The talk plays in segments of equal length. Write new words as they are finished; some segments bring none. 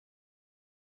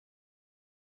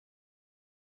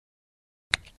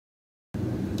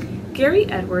Gary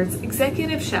Edwards,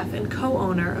 executive chef and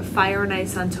co-owner of Fire and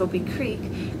Ice on Toby Creek,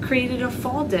 created a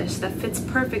fall dish that fits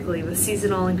perfectly with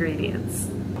seasonal ingredients.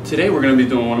 Today we're going to be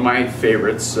doing one of my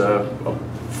favorites, a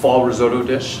fall risotto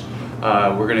dish.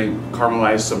 We're going to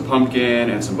caramelize some pumpkin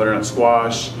and some butternut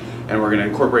squash, and we're going to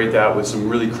incorporate that with some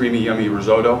really creamy, yummy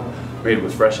risotto made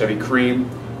with fresh, heavy cream.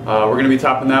 We're going to be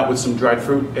topping that with some dried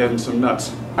fruit and some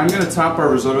nuts. I'm going to top our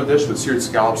risotto dish with seared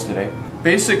scallops today.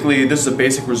 Basically, this is a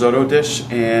basic risotto dish,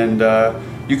 and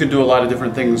you could do a lot of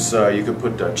different things. You could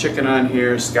put chicken on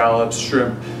here, scallops,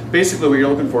 shrimp. Basically, what you're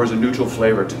looking for is a neutral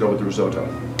flavor to go with the risotto.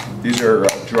 These are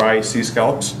dry sea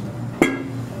scallops.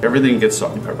 Everything gets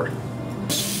salt and pepper.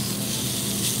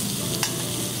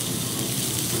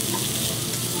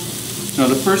 Now,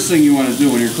 the first thing you want to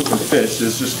do when you're cooking fish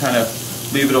is just kind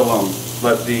of leave it alone.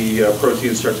 Let the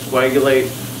protein start to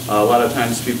coagulate. A lot of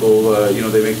times people,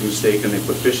 they make a mistake and they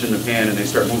put fish in the pan and they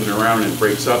start moving around and it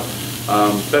breaks up.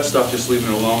 Best stuff, just leaving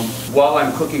it alone. While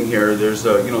I'm cooking here, there's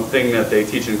a thing that they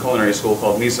teach in culinary school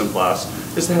called mise en place,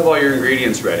 is to have all your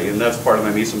ingredients ready, and that's part of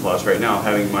my mise en place right now,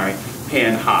 having my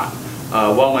pan hot.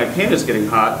 While my pan is getting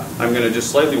hot, I'm going to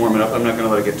just slightly warm it up. I'm not going to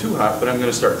let it get too hot, but I'm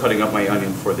going to start cutting up my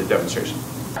onion for the demonstration.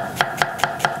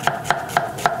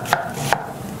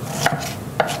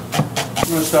 I'm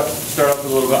going to start off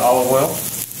with a little bit of olive oil.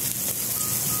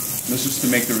 This is to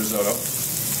make the risotto.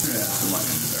 Yeah, some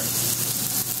onions there.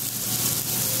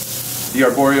 The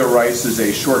arborio rice is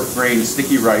a short grain,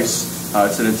 sticky rice.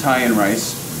 It's an Italian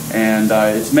rice, and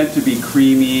it's meant to be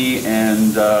creamy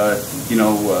and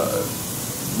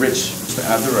rich. Just to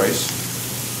add the rice,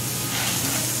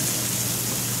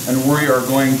 and we are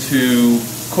going to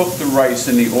cook the rice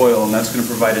in the oil, and that's going to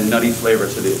provide a nutty flavor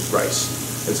to the rice.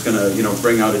 It's going to,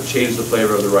 bring out and change the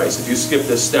flavor of the rice. If you skip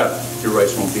this step, your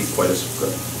rice won't be quite as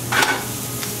good.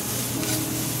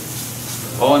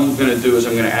 All I'm going to do is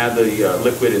I'm going to add the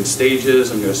liquid in stages.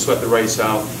 I'm going to sweat the rice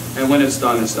out, and when it's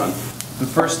done, it's done. The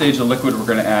first stage of liquid we're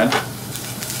going to add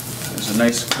is a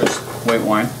nice crisp white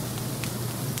wine.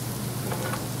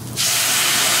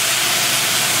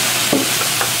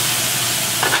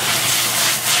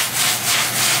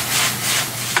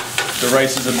 The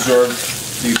rice has absorbed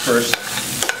the first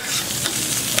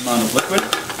amount of liquid.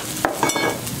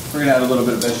 We're going to add a little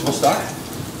bit of vegetable stock.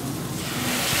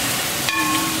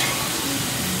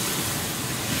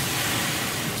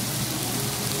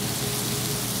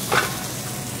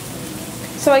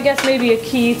 So I guess maybe a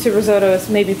key to risotto is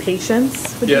maybe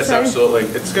patience, would you say? Yes, absolutely.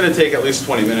 It's going to take at least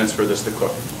 20 minutes for this to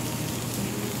cook.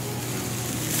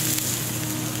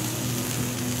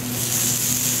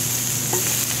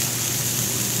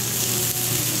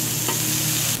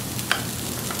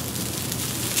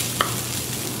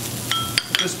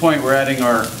 At this point, we're adding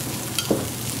our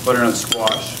butternut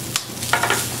squash.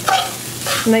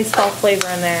 Nice fall flavor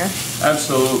in there.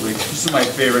 Absolutely. This is my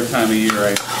favorite time of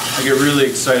year. I get really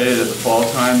excited at the fall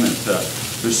time, and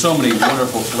there's so many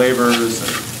wonderful flavors, and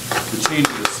the change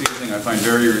of the seasoning I find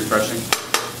very refreshing.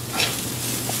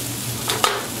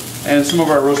 And some of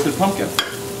our roasted pumpkin.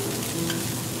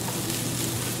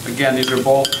 Again, these are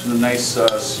both the nice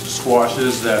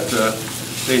squashes that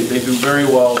they do very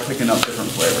well picking up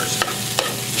different flavors.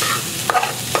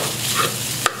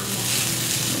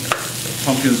 The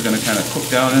pumpkin's going to kind of cook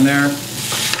down in there.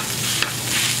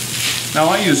 Now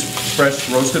I use fresh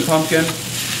roasted pumpkin.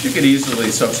 You could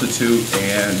easily substitute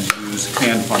and use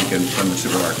canned pumpkin from the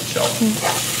supermarket shelf.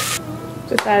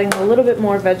 Just adding a little bit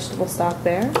more vegetable stock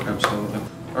there. Absolutely.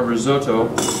 Our risotto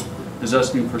is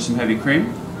asking for some heavy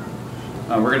cream.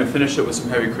 We're going to finish it with some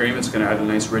heavy cream. It's going to add a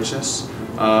nice richness.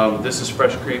 This is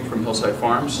fresh cream from Hillside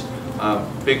Farms.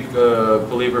 Big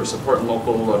believer of supporting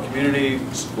local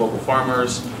communities, local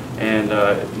farmers. And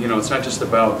it's not just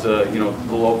about the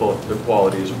local. The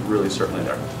quality is really certainly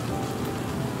there.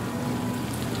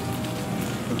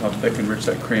 Look how thick and rich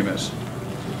that cream is.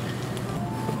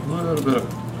 A little bit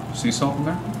of sea salt in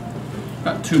there.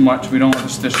 Not too much. We don't want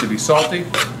this dish to be salty,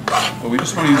 but we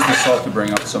just want to use the salt to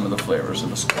bring out some of the flavors of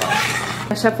the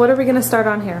squash. Chef, what are we going to start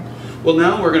on here? Well,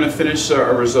 now we're going to finish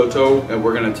our risotto, and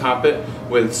we're going to top it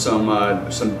with some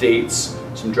dates,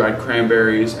 some dried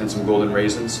cranberries, and some golden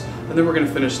raisins. And then we're going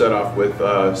to finish that off with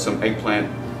some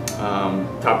eggplant,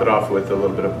 top it off with a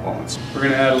little bit of almonds. We're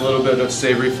going to add a little bit of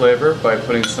savory flavor by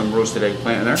putting some roasted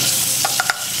eggplant in there.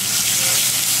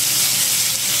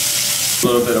 A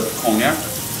little bit of cognac.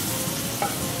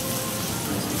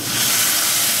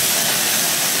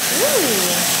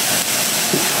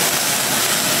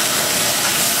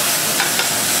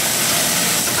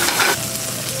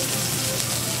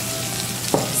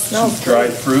 Some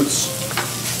dried fruits,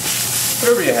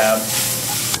 whatever you have.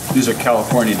 These are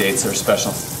California dates, they're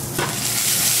special.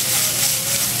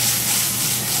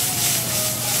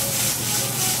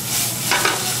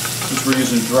 since we're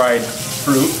using dried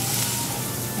fruit,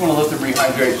 I want to let them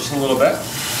rehydrate just a little bit.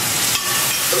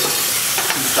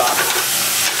 Stop.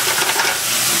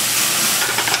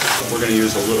 We're going to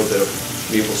use a little bit of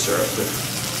maple syrup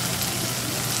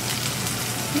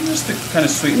just to kind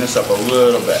of sweeten this up a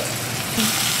little bit.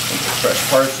 Fresh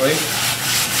parsley.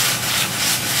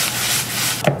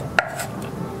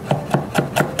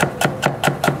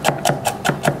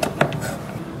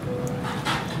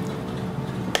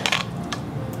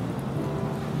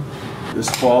 This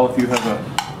fall, if you have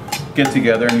a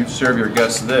get-together and you serve your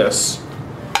guests this,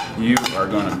 you are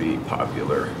going to be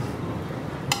popular.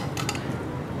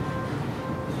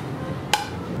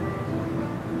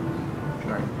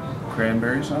 Dried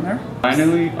cranberries on there.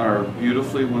 Finally, our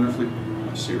beautifully, wonderfully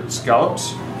seared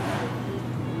scallops.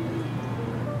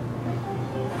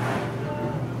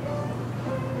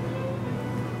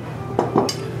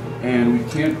 And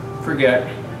we can't forget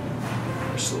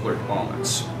our seared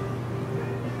almonds.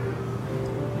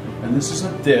 And this is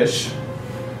a dish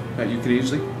that you can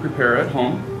easily prepare at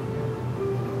home.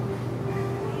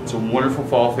 It's a wonderful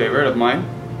fall favorite of mine.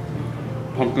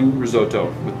 Pumpkin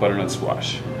risotto with butternut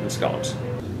squash and scallops.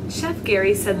 Chef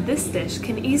Gary said this dish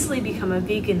can easily become a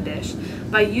vegan dish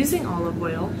by using olive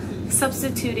oil,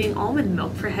 substituting almond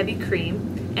milk for heavy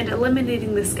cream, and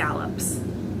eliminating the scallops.